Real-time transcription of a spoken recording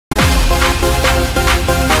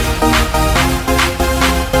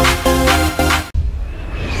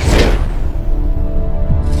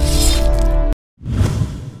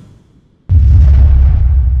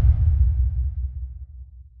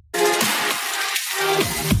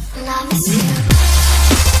This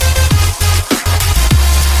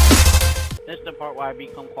is the part where I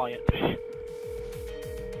become quiet.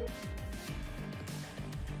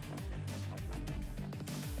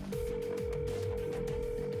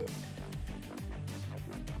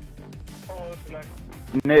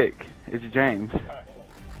 Nick, it's James.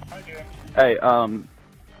 Hi, James. Hey, I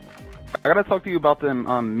gotta talk to you about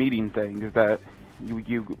them meeting things that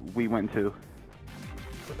we went to.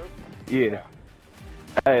 Yeah.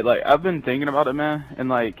 Hey, like I've been thinking about it, man, and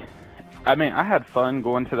like, I mean, I had fun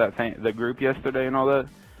going to that the group yesterday and all that,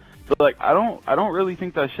 but like, I don't really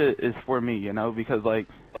think that shit is for me, you know, because like,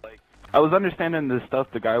 I was understanding the stuff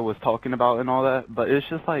the guy was talking about and all that, but it's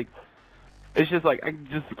just like I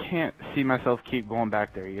just can't see myself keep going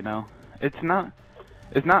back there, you know. It's not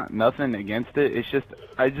nothing against it. It's just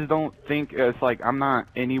I just don't think it's like I'm not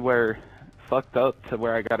anywhere fucked up to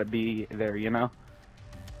where I gotta be there, you know.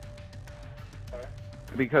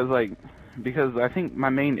 Because I think my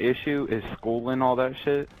main issue is school and all that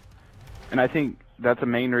shit, and I think that's the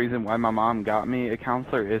main reason why my mom got me a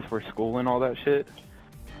counselor is for school and all that shit.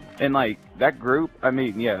 And like that group, I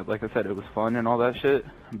mean, yeah, like I said, it was fun and all that shit,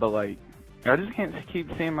 but like I just can't keep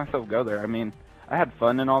seeing myself go there. I mean, I had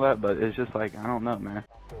fun and all that, but it's just like, I don't know, man.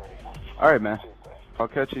 Alright, man. I'll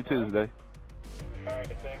catch you Tuesday. Alright,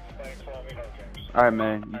 thanks for letting me know, James. Alright,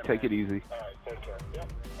 man. You take it easy. Alright, take care.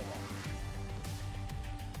 Yep.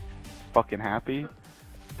 Fucking happy?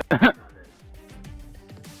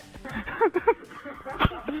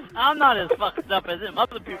 I'm not as fucked up as them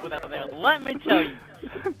other people out there. Let me tell you.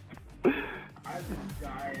 I'm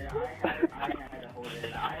sorry. I had to hold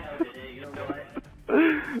it. I held it. You know what?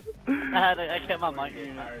 I kept my mic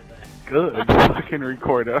in. Good. Fucking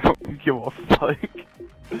record it. I don't give a fuck.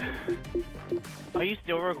 Are you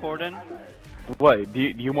still recording? What? Do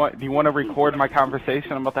you want to record my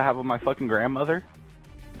conversation I'm about to have with my fucking grandmother?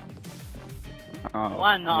 Oh,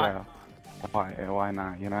 Why not? Yeah. Why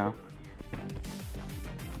not, you know?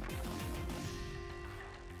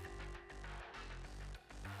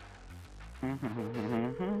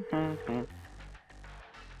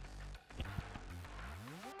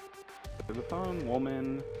 There's a phone,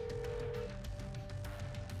 woman.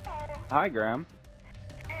 Hi, Graham.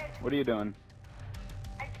 What are you doing?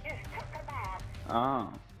 I just took a bath.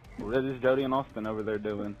 Oh. What is Jody and Austin over there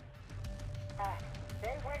doing?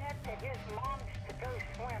 They went up to his mom's to go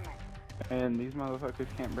swimming. And these motherfuckers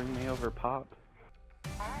can't bring me over Pop?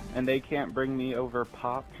 Huh? And they can't bring me over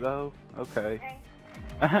Pop, though? Okay.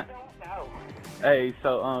 I don't know. Hey,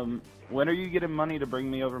 so, when are you getting money to bring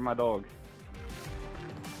me over my dog?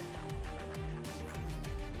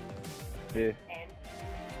 Yeah.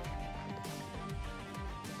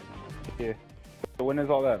 Yeah. So when is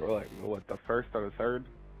all that? We're like, what, the 1st or the 3rd?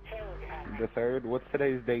 The 3rd? What's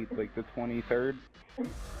today's date? Like the 23rd?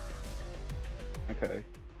 Okay.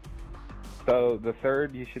 So the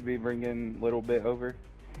 3rd, you should be bringing a little bit over?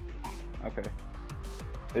 Okay.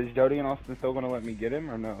 Is Jody and Austin still going to let me get him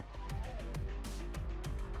or no?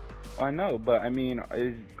 I know, but I mean,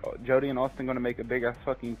 is Jody and Austin going to make a big ass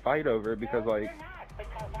fucking fight over it? Because like... They're not,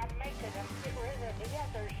 because I'm making them get rid of the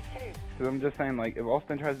others too. Because I'm just saying, like, if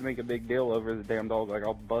Austin tries to make a big deal over the damn dog, like,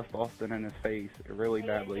 I'll bust Austin in his face really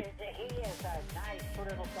badly. He is a nice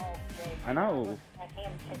little dog, Jake. I know. I looked at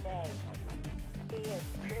him today. He is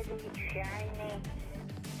pretty, shiny,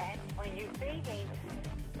 and when you feed him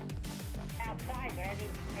outside, let him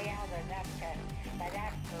stay out enough to, but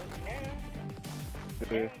after noon,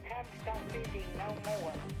 Yeah. don't feed him no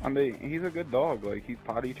more. I mean, he's a good dog. Like, he's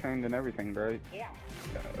potty trained and everything, right? Yeah,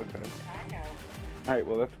 Yeah, okay. I know. Alright,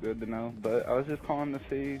 well, that's good to know. But I was just calling to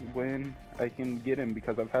see when I can get him,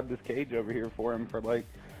 because I've had this cage over here for him for, like,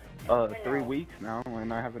 3 weeks now,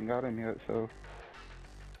 and I haven't got him yet, so...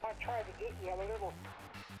 I'll try to get you a little,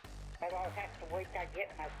 but I'll have to wait till I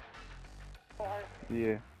get my car.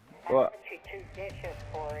 Yeah. I'll Well, put you 2 dishes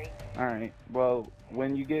for him. alright. Well,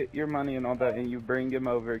 when you get your money and all that, and you bring him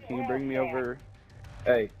over, can you bring me over...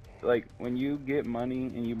 Hey, like, when you get money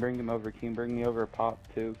and you bring him over, can you bring me over a Pop,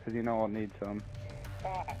 too? Because you know I'll need some.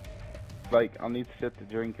 Like, I'll need shit to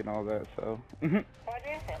drink and all that, so... What is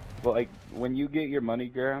it? Well, like, when you get your money,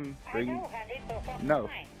 Graham, bring... I know, honey, but what No,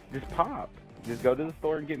 kind? just Pop. Just go to the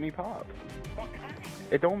store and get me Pop. What kind?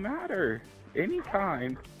 It don't matter. Any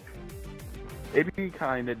kind. Any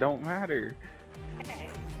kind, it don't matter. Okay.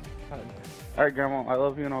 Alright, Grandma, I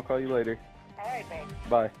love you and I'll call you later. Alright, babe.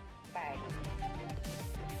 Bye. Bye.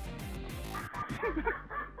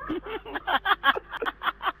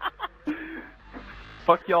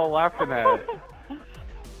 Fuck y'all laughing at?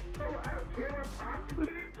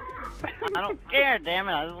 I don't care, damn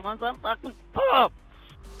it. I just want some fucking pop.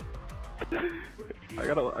 I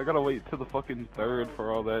gotta wait till the fucking 3rd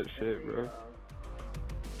for all that shit, bro.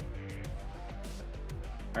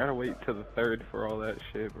 I gotta wait till the 3rd for all that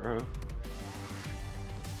shit, bro.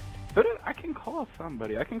 But I can call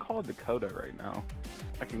somebody. I can call Dakota right now.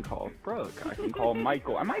 I can call Brooke. I can call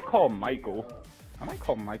Michael. I might call Michael. I might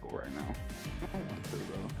call Michael right now. I don't want to,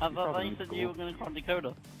 bro. I thought you said you were gonna call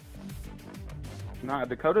Dakota. Nah,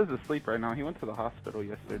 Dakota's asleep right now. He went to the hospital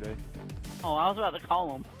yesterday. Oh, I was about to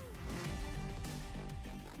call him.